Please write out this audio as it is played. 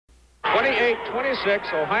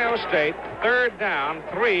28-26, Ohio State. Third down,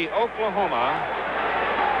 3, Oklahoma.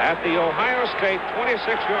 At the Ohio State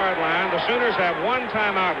 26-yard line, the Sooners have one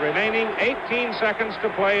timeout remaining, 18 seconds to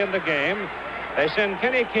play in the game. They send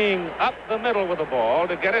Kenny King up the middle with the ball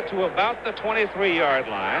to get it to about the 23-yard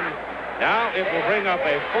line. Now it will bring up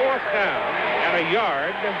a 4th down and a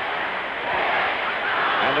yard.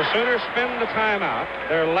 And the Sooners spend the timeout,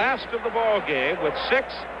 their last of the ball game, with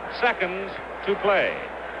 6 seconds to play.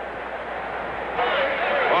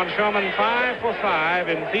 Von Schamann 5 for 5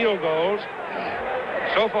 in field goals.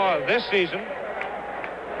 So far this season,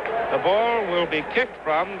 the ball will be kicked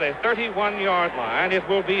from the 31-yard line. It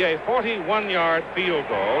will be a 41-yard field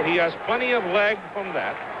goal. He has plenty of leg from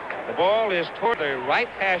that. The ball is toward the right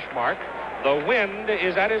hash mark. The wind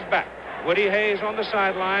is at his back. Woody Hayes on the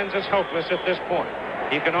sidelines is helpless at this point.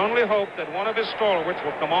 He can only hope that one of his stalwarts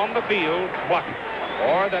will come on the field, block it,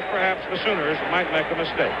 or that perhaps the Sooners might make a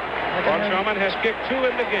mistake. Von Schamann has kicked 2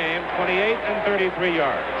 in the game, 28 and 33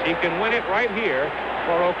 yards. He can win it right here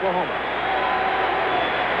for Oklahoma.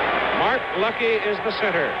 Mark Lucky is the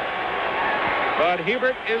center. Bud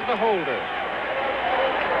Hebert is the holder.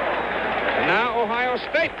 And now Ohio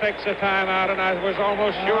State takes a timeout, and I was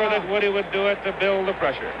almost sure that Woody would do it to build the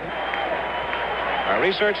pressure. Our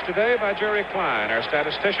research today by Jerry Klein, our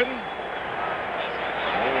statistician.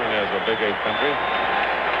 There's a big 8 country.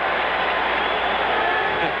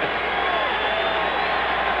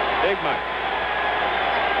 Big Mike.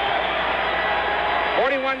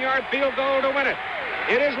 41-yard field goal to win it.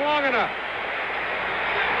 It is long enough.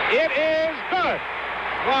 It is good.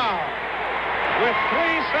 Wow. With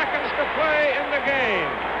 3 seconds to play in the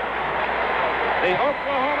game, the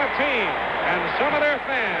Oklahoma team and some of their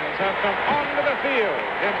fans have come onto the field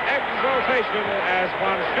in exultation as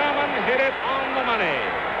Von Schamann hit it on the money.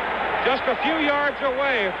 Just a few yards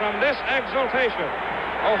away from this exultation,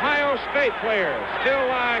 Ohio State players still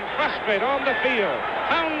lying prostrate on the field,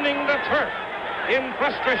 pounding the turf in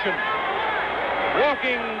frustration,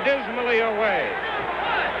 walking dismally away.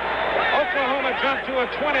 Oklahoma jumped to a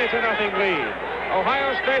 20-0 lead.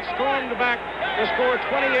 Ohio State stormed back to score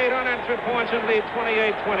 28 unanswered points and lead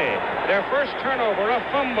 28-20. Their first turnover, a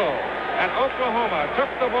fumble, and Oklahoma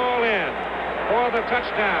took the ball in for the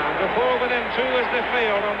touchdown to pull within 2 as they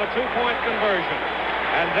failed on the 2-point conversion.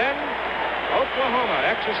 And then Oklahoma,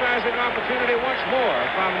 exercising opportunity once more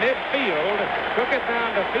from midfield, took it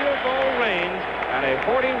down to field goal range, and a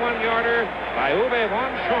 41-yarder by Ewe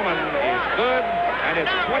von Schamann is good, and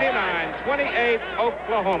it's 29-28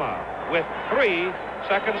 Oklahoma with 3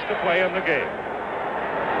 seconds to play in the game.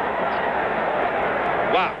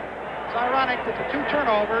 Wow. It's ironic that the 2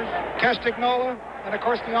 turnovers, Castagnola and, of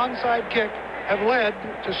course, the onside kick, have led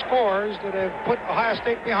to scores that have put Ohio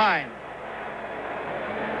State behind.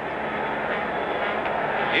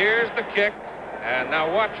 Here's the kick, and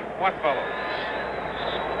now watch what follows.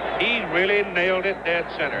 He really nailed it dead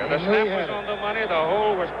center. The snap was on the money, the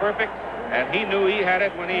hole was perfect, and he knew he had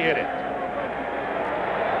it when he hit it.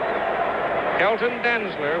 Kelton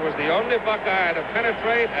Densler was the only Buckeye to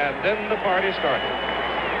penetrate, and then the party started.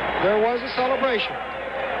 There was a celebration.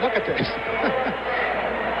 Look at this.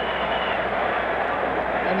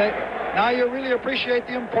 And now you really appreciate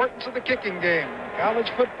the importance of the kicking game.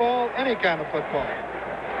 College football, any kind of football.